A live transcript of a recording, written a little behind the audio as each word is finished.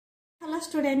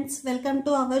students, welcome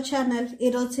to our channel.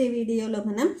 ఈరోజు వీడియోలో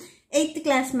మనం 8th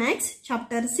class maths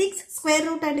chapter 6 square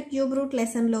root and cube root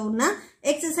lesson లో ఉన్న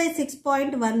exercise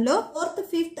 6.1 లో 4th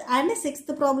 5th and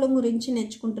 6th problem గురించి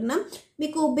నేర్చుకుంటున్నాం.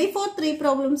 మీకు before 3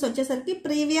 problems వచ్చేసరికి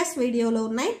previous వీడియోలో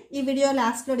ఉన్నాయి. ఈ వీడియో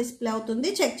లాస్ట్ లో డిస్ప్లే అవుతుంది,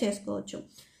 చెక్ చేసుకోవచ్చు.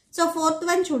 So fourth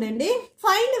one చూడండి,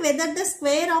 find whether the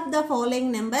square of the following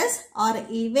numbers are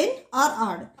even or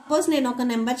odd. Suppose నేను ఒక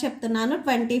నెంబర్ చెప్తున్నాను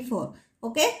 24.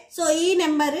 ఓకే, సో ఈ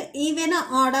నెంబర్ ఈవెన్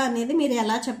ఆడ్ అనేది మీరు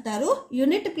ఎలా చెప్తారు?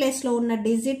 యూనిట్ ప్లేస్ లో ఉన్న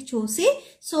డిజిట్ చూసి,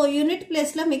 సో యూనిట్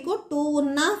ప్లేస్ లో మీకు 2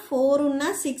 ఉన్నా 4 ఉన్నా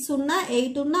 6 ఉన్నా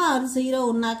 8 ఉన్నా ఆర్ 0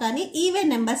 ఉన్నా కానీ ఈవెన్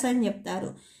నెంబర్స్ అని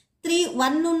చెప్తారు.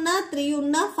 1 ఉన్నా 3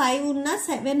 ఉన్నా 5 ఉన్నా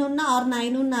 7 ఉన్నా ఆర్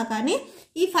 9 ఉన్నా కానీ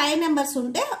ఈ 5 నెంబర్స్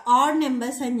ఉంటే ఆడ్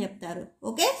నెంబర్స్ అని చెప్తారు.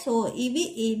 ఓకే, సో ఇవి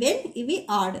ఈవెన్, ఇవి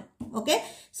ఆడ్. ఓకే,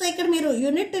 సో ఇక్కడ మీరు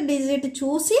యూనిట్ డిజిట్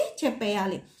చూసి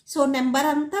చెప్పేయాలి. సో నెంబర్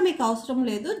అంతా మీకు అవసరం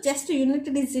లేదు, జస్ట్ యూనిట్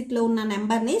డిజిట్ లో ఉన్న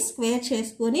నెంబర్ని స్క్వేర్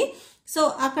చేసుకుని, సో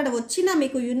అక్కడ వచ్చిన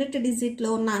మీకు యూనిట్ డిజిట్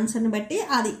లో ఉన్న ఆన్సర్ని బట్టి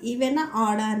అది ఈవెన్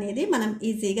ఆడ్ అనేది మనం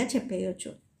ఈజీగా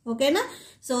చెప్పేయచ్చు. ఓకేనా?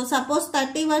 సో సపోజ్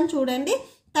 31 చూడండి,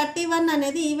 31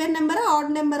 అనేది even నెంబరా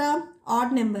add నెంబరా?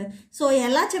 Odd number. So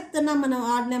ఎలా చెప్తున్నాం మనం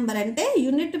ఆడ్ నెంబర్ అంటే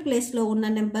యూనిట్ ప్లేస్ లో ఉన్న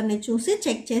నెంబర్ని చూసి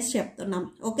చెక్ చేసి చెప్తున్నాం.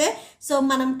 ఓకే, సో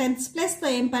మనం టెన్స్ ప్లేస్ తో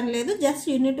ఏం పని లేదు, జస్ట్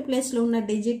యూనిట్ ప్లేస్ లో ఉన్న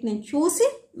డిజిట్ ని చూసి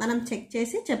మనం చెక్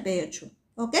చేసి చెప్పేయచ్చు.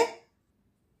 ఓకే,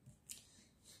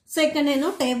 సో ఇక్కడ నేను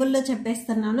టేబుల్లో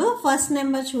చెప్పేస్తున్నాను. ఫస్ట్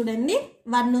నెంబర్ చూడండి,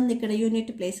 1 ఉంది ఇక్కడ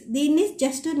యూనిట్ ప్లేస్. దీన్ని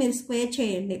జస్ట్ మీరు స్క్వేర్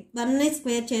చేయండి. 1ని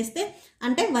స్క్వేర్ చేస్తే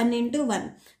అంటే 1 into 1.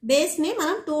 బేస్ని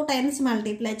మనం 2 times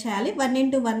మల్టిప్లై చేయాలి. 1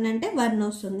 into 1 అంటే 1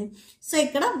 వస్తుంది. సో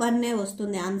ఇక్కడ 1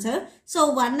 వస్తుంది ఆన్సర్. సో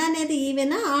 1 అనేది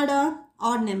even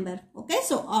odd number. Okay,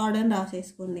 so odd అని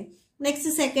రాసేసుకోండి.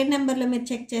 నెక్స్ట్ సెకండ్ నెంబర్లో మీరు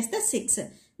చెక్ చేస్తే 6.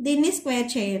 దీన్ని స్క్వేర్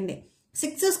చేయండి.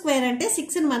 6 స్క్వేర్ అంటే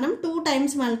 6ని మనం 2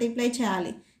 times మల్టిప్లై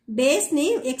చేయాలి. బేస్ని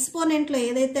ఎక్స్పోనెంట్లో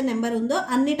ఏదైతే నెంబర్ ఉందో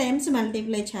అన్ని టైమ్స్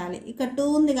మల్టిప్లై చేయాలి. ఇక్కడ 2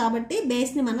 ఉంది కాబట్టి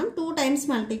బేస్ని మనం 2 times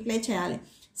మల్టిప్లై చేయాలి.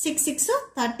 6 6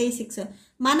 36.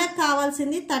 మనకు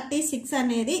కావాల్సింది 36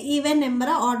 అనేది ఈవెన్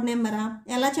నెంబరా ఆడ్ నెంబరా?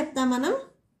 ఎలా చెప్తాం మనం?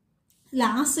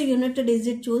 లాస్ట్ యూనిట్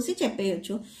డిజిట్ చూసి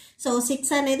చెప్పేయచ్చు. సో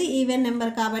 6 అనేది ఈవెన్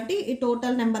నెంబర్ కాబట్టి ఈ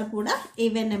టోటల్ నెంబర్ కూడా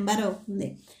ఈవెన్ నెంబర్ అవుతుంది.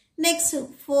 నెక్స్ట్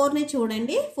 4ని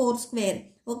చూడండి, 4 square.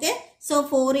 Okay, so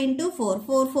 4 into 4,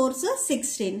 4 4s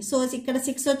 16. So ఇక్కడ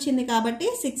 6 వచ్చింది కాబట్టి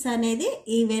 6 అనేది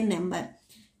ఈవెన్ నెంబర్.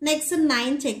 నెక్స్ట్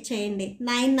 9 చెక్ చేయండి,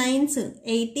 9 9s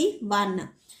 81.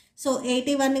 సో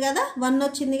 81 కదా, 1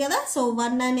 వచ్చింది కదా, సో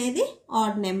 1 అనేది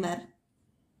ఆడ్ నెంబర్.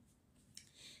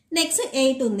 నెక్స్ట్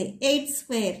 8 ఉంది, 8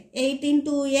 స్క్వేర్. 8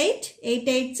 into 8, 8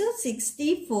 8s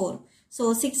 64. సో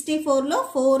 64లో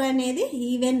 4 అనేది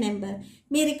ఈవెన్ నెంబర్.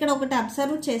 మీరు ఇక్కడ ఒకటి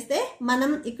అబ్జర్వ్ చేస్తే మనం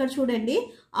ఇక్కడ చూడండి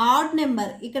ఆడ్ నెంబర్,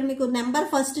 ఇక్కడ మీకు నెంబర్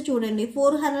ఫస్ట్ చూడండి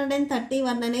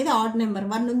 431 అనేది ఆడ్ నెంబర్,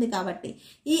 1 ఉంది కాబట్టి.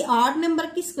 ఈ ఆడ్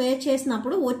నెంబర్కి స్క్వేర్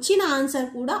చేసినప్పుడు వచ్చిన ఆన్సర్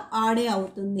కూడా ఆడే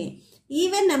అవుతుంది.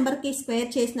 ఈవెన్ నెంబర్కి స్క్వేర్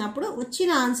చేసినప్పుడు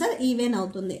వచ్చిన ఆన్సర్ ఈవెన్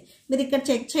అవుతుంది. మీరు ఇక్కడ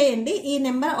చెక్ చేయండి, ఈ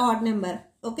number odd number.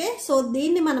 Okay, so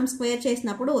దీన్ని మనం స్క్వేర్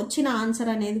చేసినప్పుడు వచ్చిన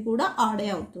ఆన్సర్ అనేది కూడా ఆడే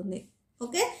అవుతుంది.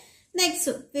 ఓకే, నెక్స్ట్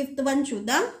 5th one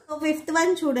చూద్దాం. 5th one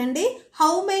చూడండి,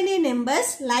 హౌ మెనీ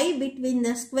నెంబర్స్ లై between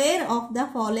the square of the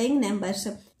following numbers.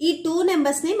 ఈ 2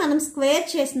 నెంబర్స్ ని మనం స్క్వేర్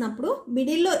చేసినప్పుడు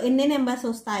మిడిల్లో ఎన్ని నెంబర్స్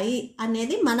వస్తాయి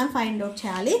అనేది మనం ఫైండ్ అవుట్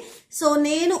చేయాలి. సో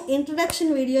నేను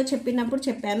ఇంట్రడక్షన్ వీడియో చెప్పినప్పుడు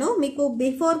చెప్పాను మీకు,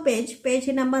 బిఫోర్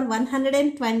పేజ్ నెంబర్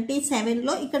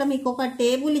 127లో ఇక్కడ మీకు ఒక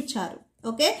టేబుల్ ఇచ్చారు.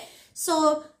 ఓకే, సో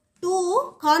 2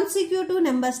 కాన్సిక్యూటివ్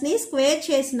నెంబర్స్ని స్క్వేర్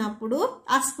చేసినప్పుడు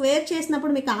ఆ స్క్వేర్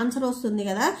చేసినప్పుడు మీకు ఆన్సర్ వస్తుంది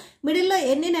కదా, మిడిల్లో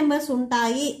ఎన్ని నెంబర్స్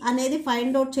ఉంటాయి అనేది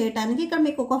ఫైండ్ అవుట్ చేయడానికి ఇక్కడ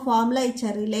మీకు ఒక ఫార్ములా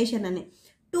ఇచ్చారు, రిలేషన్ అని.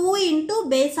 2 into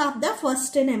base of the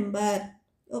first number.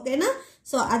 ఓకేనా?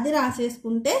 సో అది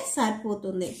రాసేసుకుంటే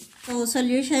సరిపోతుంది. సో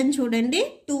సొల్యూషన్ చూడండి,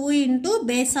 2 into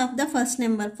base of the first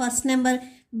number. First number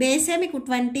బేసే మీకు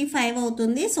 25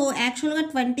 అవుతుంది. సో యాక్చువల్గా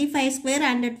 25 స్క్వేర్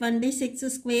అండ్ 26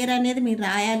 స్క్వేర్ అనేది మీరు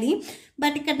రాయాలి.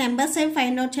 బట్ ఇక్కడ నెంబర్స్ ఏం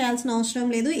ఫైండ్ అవుట్ చేయాల్సిన అవసరం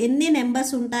లేదు, ఎన్ని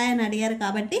నెంబర్స్ ఉంటాయని అడిగారు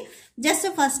కాబట్టి జస్ట్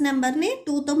ఫస్ట్ నెంబర్ని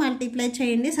 2తో మల్టిప్లై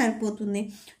చేయండి, సరిపోతుంది.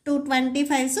 2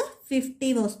 25s 50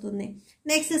 వస్తుంది.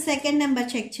 నెక్స్ట్ సెకండ్ నెంబర్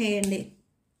చెక్ చేయండి.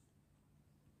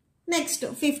 Next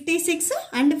 56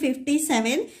 and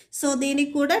 57. సో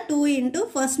దీనికి కూడా 2 into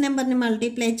ఫస్ట్ నెంబర్ని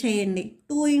మల్టిప్లై చేయండి.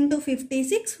 2 into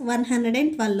 56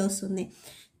 112 వస్తుంది.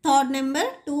 Third number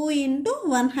 2 into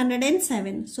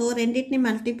 107. సో రెండింటిని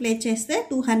మల్టిప్లై చేస్తే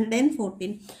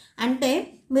 214. అంటే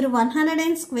మీరు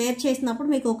 100 స్క్వేర్ చేసినప్పుడు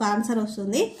మీకు ఒక ఆన్సర్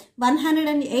వస్తుంది,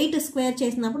 108 స్క్వేర్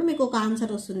చేసినప్పుడు మీకు ఒక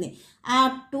ఆన్సర్ వస్తుంది. ఆ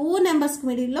 2 నెంబర్స్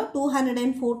మిడిల్లో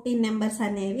 214 నెంబర్స్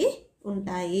అనేవి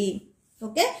ఉంటాయి.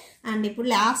 ఓకే, అండ్ ఇప్పుడు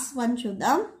లాస్ట్ వన్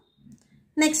చూద్దాం.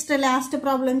 నెక్స్ట్ లాస్ట్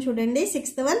ప్రాబ్లం చూడండి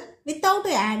 6th one. Without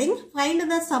adding find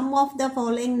the sum of the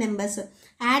following numbers.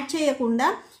 Add చేయకుండా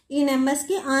ఈ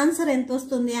నెంబర్స్కి ఆన్సర్ ఎంత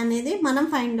వస్తుంది అనేది మనం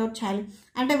ఫైండ్ అవుట్ చేయాలి.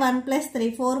 అంటే 1 +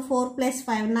 3 4 4 +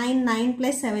 5 9 9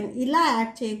 + 7 ఇలా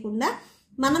యాడ్ చేయకుండా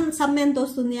మనం సమ్ ఎంత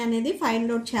వస్తుంది అనేది ఫైండ్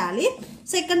అవుట్ చేయాలి.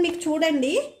 సో ఇక్కడ మీకు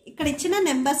చూడండి, ఇక్కడ ఇచ్చిన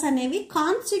నెంబర్స్ అనేవి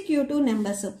కాన్సిక్యూటివ్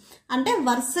నెంబర్స్, అంటే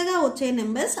వరుసగా వచ్చే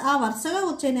నెంబర్స్. ఆ వరుసగా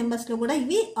వచ్చే నెంబర్స్లో కూడా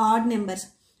ఇవి ఆడ్ నెంబర్స్.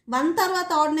 1 తర్వాత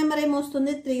ఆడ్ నెంబర్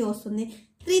ఏమొస్తుంది? 3 వస్తుంది.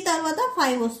 3 తర్వాత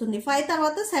 5 వస్తుంది. 5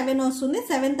 తర్వాత 7 వస్తుంది.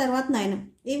 7 తర్వాత 9.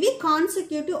 ఇవి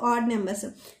కాన్సిక్యూటివ్ ఆడ్ నెంబర్స్.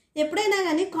 ఎప్పుడైనా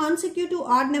కానీ కాన్సిక్యూటివ్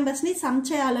ఆడ్ నెంబర్స్ని సమ్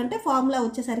చేయాలంటే ఫార్ములా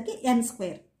వచ్చేసరికి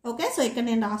n². ఓకే, సో ఇక్కడ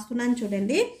నేను రాస్తున్నాను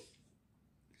చూడండి.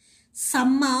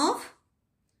 Some of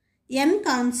n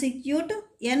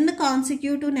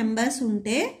consecutive numbers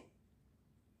ఉంటే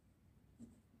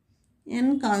n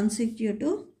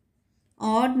consecutive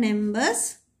odd numbers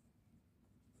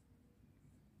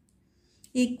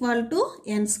equal to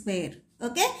n².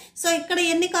 Okay, so ఇక్కడ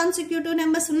ఎన్ని కాన్సిక్యూటివ్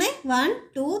నెంబర్స్ ఉన్నాయి? 1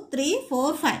 2 3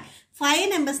 4 5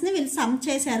 నెంబర్స్ని వీళ్ళు సమ్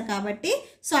చేశారు కాబట్టి,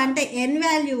 సో అంటే n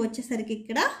వాల్యూ వచ్చేసరికి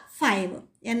ఇక్కడ 5,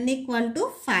 n =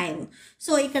 5.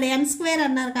 సో ఇక్కడ n²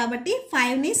 అన్నారు కాబట్టి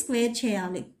 5ని స్క్వేర్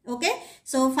చేయాలి. ఓకే,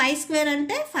 సో 5²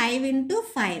 అంటే 5 ×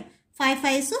 5, 5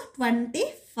 5s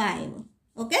 25.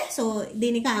 ఓకే, సో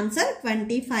దీనికి ఆన్సర్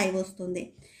 25 వస్తుంది.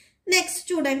 నెక్స్ట్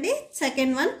చూడండి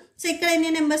సెకండ్ వన్. సో ఇక్కడ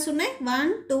ఎన్ని నెంబర్స్ ఉన్నాయి? 1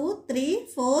 2 3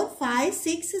 4 5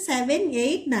 6 7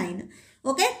 8 9.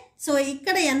 ఓకే, సో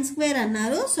ఇక్కడ n²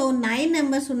 అన్నారు. సో 9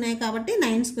 నెంబర్స్ ఉన్నాయి కాబట్టి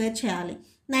 9² చేయాలి.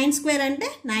 9² అంటే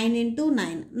 9 ×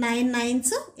 9, 9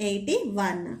 9s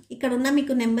 81. ఇక్కడ ఉన్న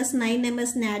మీకు నెంబర్స్ 9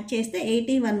 నెంబర్స్ని యాడ్ చేస్తే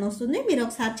 81 వస్తుంది. మీరు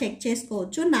ఒకసారి చెక్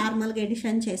చేసుకోవచ్చు నార్మల్గా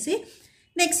ఎడిషన్ చేసి.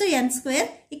 Next n².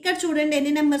 ఇక్కడ చూడండి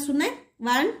ఎన్ని నెంబర్స్ ఉన్నాయి?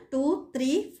 1 2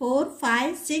 3 4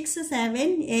 5 6 7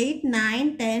 8 9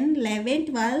 10 11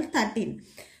 12 13.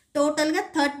 టోటల్గా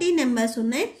 30 నెంబర్స్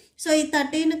ఉన్నాయి. సో ఈ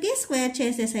 13కి స్క్వేర్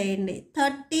చేసేసేయండి.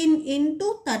 13 ×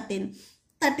 13,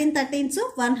 13 13s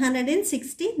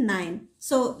 169.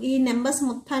 సో ఈ నెంబర్స్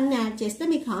మొత్తాన్ని యాడ్ చేస్తే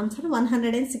మీకు ఆన్సర్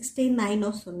 169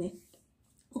 వస్తుంది.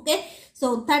 Okay, so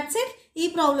that's it. ఈ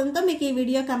ప్రాబ్లంతో మీకు ఈ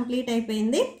వీడియో కంప్లీట్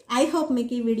అయిపోయింది. ఐ హోప్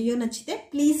మీకు ఈ వీడియో నచ్చితే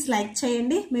ప్లీజ్ లైక్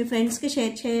చేయండి, మీ ఫ్రెండ్స్కి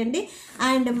షేర్ చేయండి,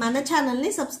 అండ్ మన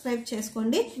ఛానల్ని సబ్స్క్రైబ్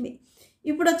చేసుకోండి.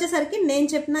 ఇప్పుడు వచ్చేసరికి నేను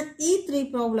చెప్పిన ఈ 3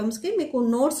 ప్రాబ్లమ్స్కి మీకు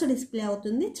నోట్స్ డిస్ప్లే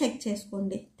అవుతుంది, చెక్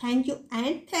చేసుకోండి. Thank you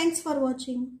and thanks for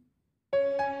watching.